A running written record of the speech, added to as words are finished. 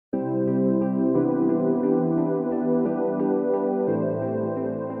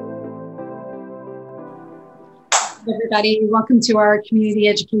everybody. Welcome to our community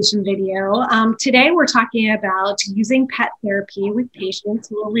education video. Today we're talking about using pet therapy with patients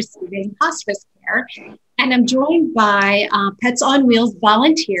who are receiving hospice care. And I'm joined by Pets on Wheels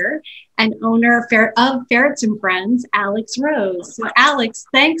volunteer and owner of Ferrets and Friends, Alex Rose. So Alex,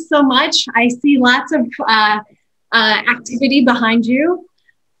 thanks so much. I see lots of activity behind you.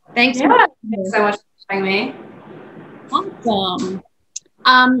 Thanks so much for having me. Awesome.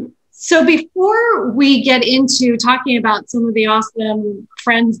 So before we get into talking about some of the awesome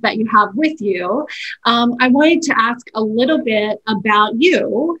friends that you have with you, I wanted to ask a little bit about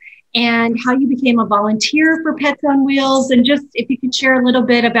you and how you became a volunteer for Pets on Wheels, and just if you could share a little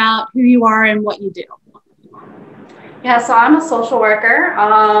bit about who you are and what you do. Yeah, so I'm a social worker.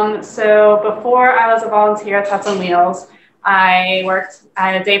 So before I was a volunteer at Pets on Wheels, I worked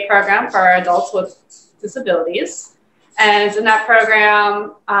at a day program for adults with disabilities. And in that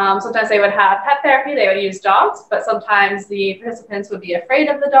program, sometimes they would have pet therapy, they would use dogs, but sometimes the participants would be afraid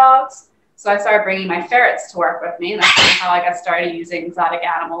of the dogs. So I started bringing my ferrets to work with me, and that's how I got started using exotic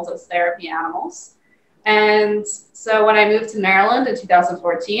animals as therapy animals. And so when I moved to Maryland in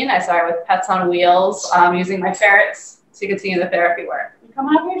 2014, I started with Pets on Wheels, using my ferrets to continue the therapy work. You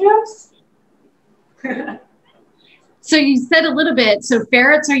coming up here, Jobs? So you said a little bit, so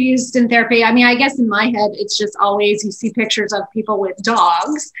ferrets are used in therapy. I mean, I guess in my head, it's just always you see pictures of people with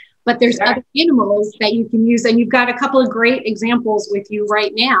dogs, but there's other animals that you can use. And you've got a couple of great examples with you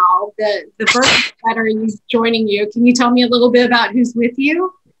right now. The birds that are joining you. Can you tell me a little bit about who's with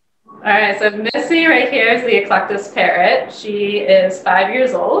you? All right, so Missy right here is the Eclectus parrot. She is 5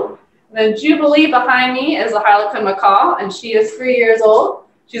 years old. And then Jubilee behind me is a Harlequin macaw, and she is 3 years old.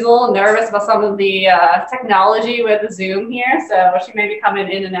 She's a little nervous about some of the technology with the Zoom here, so she may be coming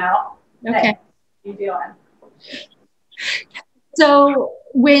in and out. Okay. Hey, how you doing? So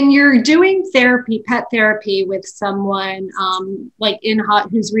when you're doing therapy, pet therapy with someone like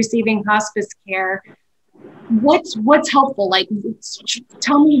who's receiving hospice care, what's helpful? Like,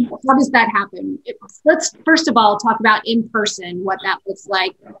 tell me, how does that happen? Let's first of all talk about in person, what that looks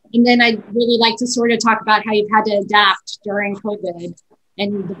like, and then I'd really like to sort of talk about how you've had to adapt during COVID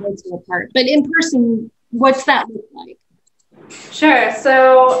and the virtual part. But in person, what's that look like? Sure.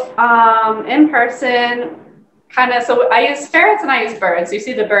 So in person, so I use ferrets and I use birds. You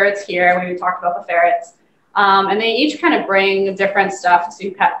see the birds here when we talked about the ferrets. And they each kind of bring different stuff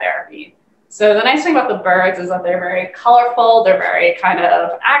to pet therapy. So the nice thing about the birds is that they're very colorful. They're very kind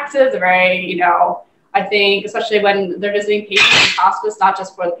of active. They're very, I think, especially when they're visiting patients in hospice, not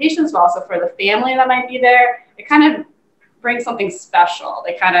just for the patients, but also for the family that might be there. It kind of brings something special.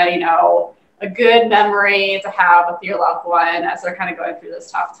 They kind of, a good memory to have with your loved one as they're kind of going through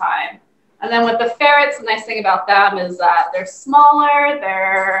this tough time. And then with the ferrets, the nice thing about them is that they're smaller.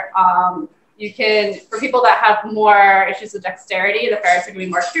 They're, for people that have more issues with dexterity, the ferrets are going to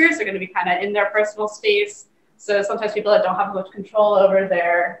be more curious. They're going to be kind of in their personal space. So sometimes people that don't have much control over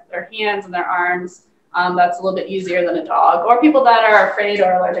their hands and their arms, that's a little bit easier than a dog, or people that are afraid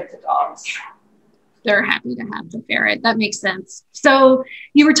or allergic to dogs. They're happy to have the ferret. That makes sense. So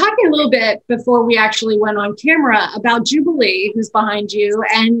you were talking a little bit before we actually went on camera about Jubilee, who's behind you,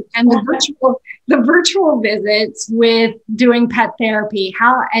 and the virtual visits with doing pet therapy,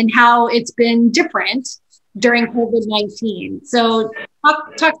 how it's been different during COVID-19. So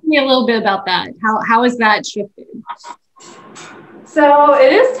talk to me a little bit about that. How has that shifted? So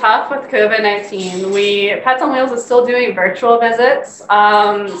it is tough with COVID-19. Pets on Wheels is still doing virtual visits.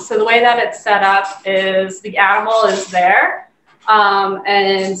 So the way that it's set up is the animal is there.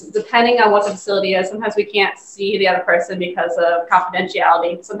 And depending on what the facility is, sometimes we can't see the other person because of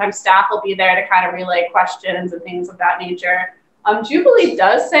confidentiality. Sometimes staff will be there to kind of relay questions and things of that nature. Jubilee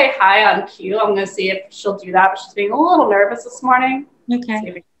does say hi on cue. I'm going to see if she'll do that, but she's being a little nervous this morning.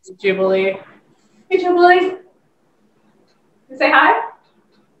 Okay. Jubilee. Hey, Jubilee. Say hi.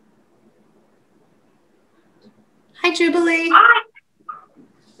 Hi, Jubilee. Hi.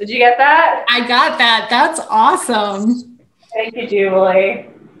 Did you get that? I got that. That's awesome. Thank you, Jubilee.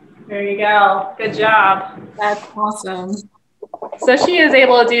 There you go. Good job. That's awesome. So she is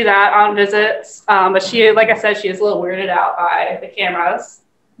able to do that on visits, but she, like I said, she is a little weirded out by the cameras.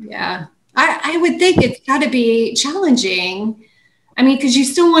 Yeah, I would think it's got to be challenging. I mean, because you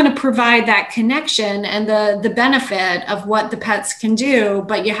still want to provide that connection and the benefit of what the pets can do,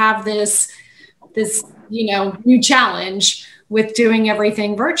 but you have this new challenge with doing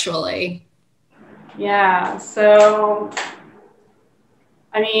everything virtually. Yeah. So,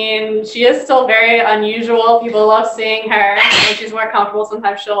 I mean, she is still very unusual. People love seeing her. When she's more comfortable,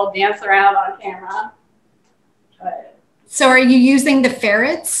 sometimes she'll dance around on camera. But So are you using the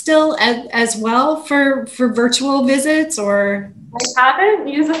ferrets still as well for virtual visits, or? I haven't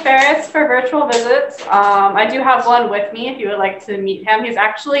used the ferrets for virtual visits. I do have one with me if you would like to meet him. He's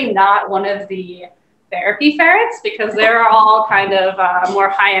actually not one of the therapy ferrets because they're all kind of more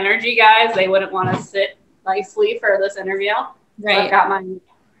high energy guys. They wouldn't want to sit nicely for this interview. Right. So I've got my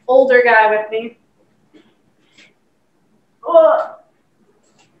older guy with me. Oh.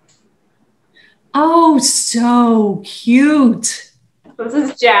 Oh, so cute. This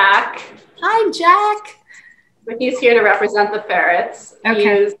is Jack. Hi, Jack. He's here to represent the ferrets.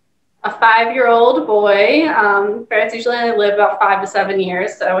 Okay. He's a 5-year-old boy. Ferrets usually only live about 5 to 7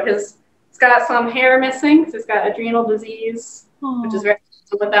 years. So he's got some hair missing because he's got adrenal disease, which is very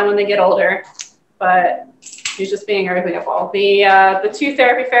common with them when they get older. But he's just being a beautiful. The two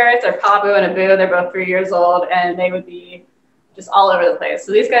therapy ferrets are Pabu and Abu. They're both 3 years old, and they would be just all over the place.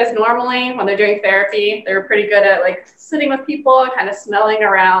 So these guys normally, when they're doing therapy, they're pretty good at like sitting with people, kind of smelling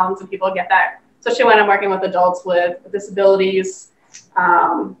around, so people get that. Especially when I'm working with adults with disabilities,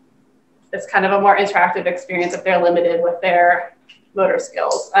 it's kind of a more interactive experience if they're limited with their motor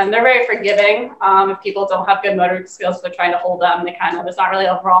skills. And they're very forgiving. If people don't have good motor skills, they're trying to hold them. There's not really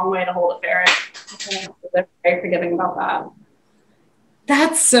a wrong way to hold a ferret. Okay. So they're very forgiving about that.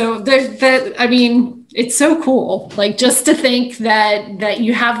 That's so, I mean, it's so cool. Like, just to think that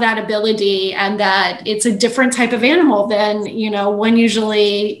you have that ability and that it's a different type of animal than, one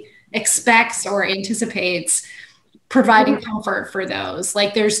usually expects or anticipates, providing comfort for those.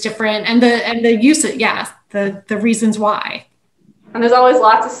 Like, there's different, and the use of, the reasons why. And there's always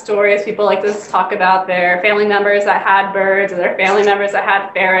lots of stories. People like to talk about their family members that had birds or their family members that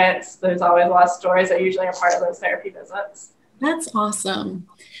had ferrets. There's always a lot of stories that usually are part of those therapy visits. That's awesome.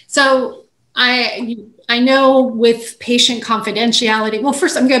 So I know with patient confidentiality, well,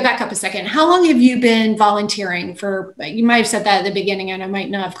 first I'm going to back up a second. How long have you been volunteering for, you might have said that at the beginning and I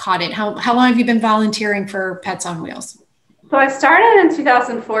might not have caught it. How long have you been volunteering for Pets on Wheels? So I started in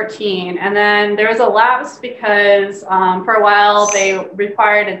 2014, and then there was a lapse because for a while they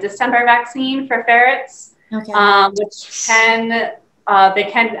required a distemper vaccine for ferrets, okay. Which they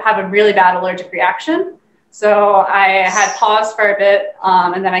can have a really bad allergic reaction. So I had paused for a bit,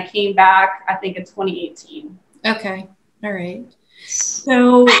 and then I came back, I think in 2018. Okay, all right.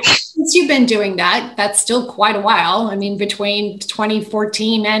 So since you've been doing that, that's still quite a while. I mean, between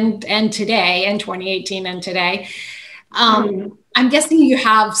 2014 and today, and 2018 and today. I'm guessing you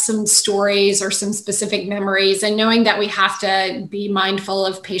have some stories or some specific memories, and knowing that we have to be mindful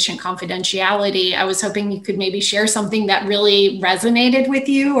of patient confidentiality, I was hoping you could maybe share something that really resonated with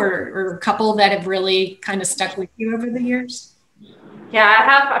you, or a couple that have really kind of stuck with you over the years. Yeah,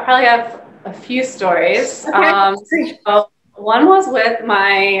 I probably have a few stories. Okay. One was with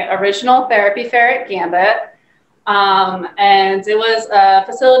my original therapy ferret, Gambit. And it was a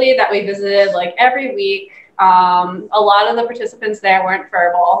facility that we visited like every week. A lot of the participants there weren't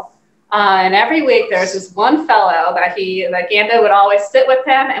furball. And every week there's this one fellow that Gambit would always sit with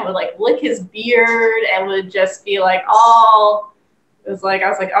him and would like lick his beard and would just be like it was like, I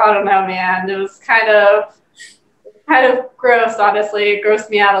was like, oh, I don't know, man. It was kind of gross, honestly. It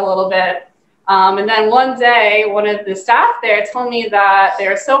grossed me out a little bit. And then one day, one of the staff there told me that they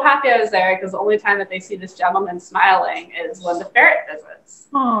were so happy I was there because the only time that they see this gentleman smiling is when the ferret visits.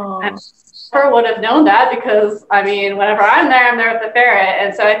 Aww. And I never would have known that because, I mean, whenever I'm there with the ferret.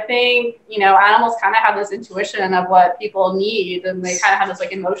 And so I think, animals kind of have this intuition of what people need, and they kind of have this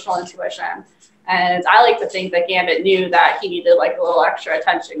like emotional intuition. And I like to think that Gambit knew that he needed like a little extra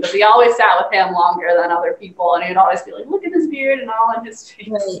attention because we always sat with him longer than other people, and he'd always be like, look at his beard and all in his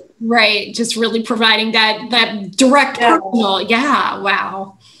face. Right. Just really providing that direct personal. Yeah.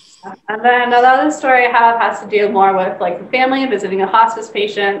 Wow. And then another story I have has to do more with like the family visiting a hospice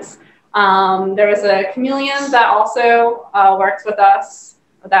patients. There was a chameleon that also worked with us,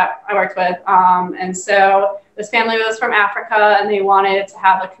 that I worked with. And so this family was from Africa, and they wanted to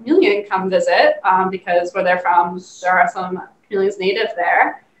have a chameleon come visit because where they're from, there are some chameleons native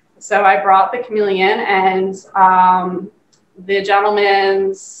there. So I brought the chameleon, and the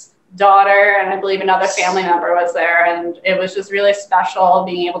gentleman's daughter and I believe another family member was there. And it was just really special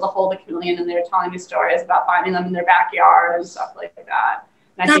being able to hold the chameleon, and they were telling me stories about finding them in their backyard and stuff like that.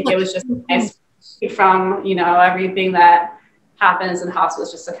 And I think it was just nice from, everything that happens in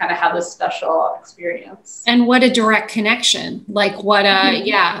hospice, just to kind of have this special experience. And what a direct connection. Like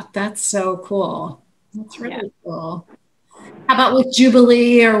yeah, that's so cool. That's really cool. How about with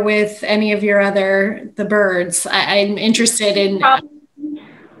Jubilee or with any of the birds? I'm interested in.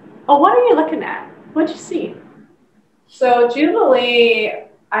 Oh, what are you looking at? What'd you see? So Jubilee,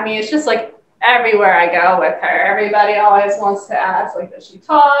 I mean, it's just like everywhere I go with her. Everybody always wants to ask, like, does she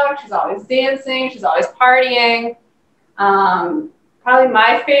talk? She's always dancing. She's always partying. Probably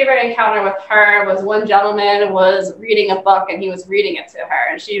my favorite encounter with her was one gentleman was reading a book and he was reading it to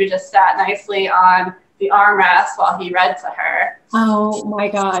her, and she just sat nicely on the armrest while he read to her. Oh my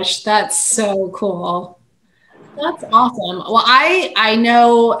gosh, that's so cool. That's awesome. Well, I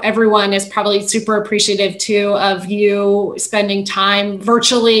know everyone is probably super appreciative too of you spending time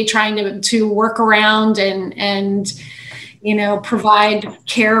virtually trying to work around and you know, provide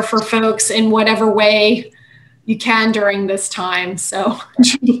care for folks in whatever way you can during this time. So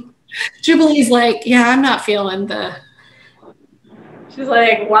Jubilee's like, yeah, I'm not feeling the. She's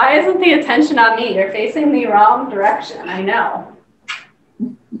like, why isn't the attention on me? You're facing the wrong direction. I know.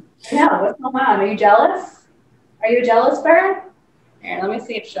 Yeah, what's going on? Are you jealous? Are you a jealous bird? Here, let me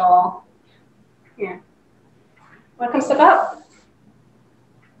see if she'll. Here. Want to come step up?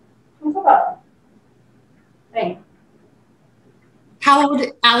 Come step up. Hey.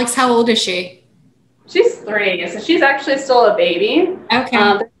 Alex, how old is she? She's 3, so she's actually still a baby.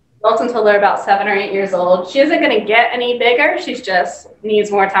 Okay. Built until they're about 7 or 8 years old. She isn't going to get any bigger. She's just needs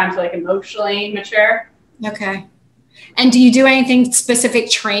more time to like emotionally mature. Okay. And do you do anything specific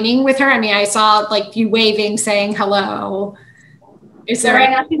training with her? I mean, I saw like you waving, saying hello. Is there? Right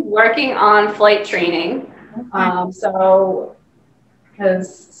now she's working on flight training. Okay. So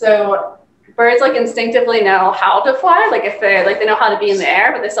birds like instinctively know how to fly. Like if they know how to be in the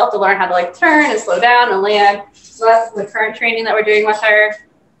air, but they still have to learn how to like turn and slow down and land. So that's the current training that we're doing with her.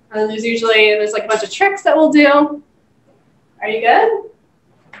 And then there's like a bunch of tricks that we'll do. Are you good?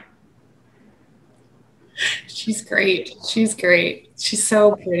 She's great. She's great. She's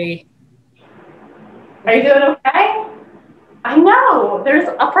so pretty. Are you doing okay? I know. There's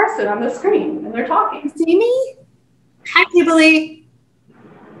a person on the screen and they're talking. See me? Hi, Jubilee.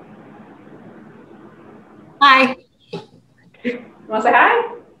 Hi. You want to say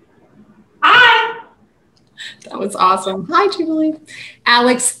hi? Hi. That was awesome. Hi, Jubilee.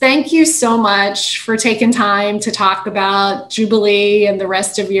 Alex, thank you so much for taking time to talk about Jubilee and the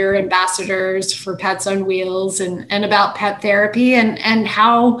rest of your ambassadors for Pets on Wheels and about pet therapy and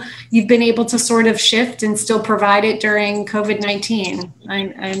how you've been able to sort of shift and still provide it during COVID-19.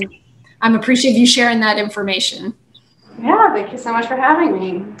 I'm appreciative of you sharing that information. Yeah, thank you so much for having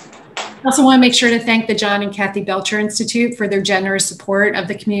me. I also want to make sure to thank the John and Kathy Belcher Institute for their generous support of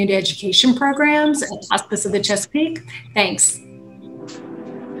the community education programs at Hospice of the Chesapeake. Thanks.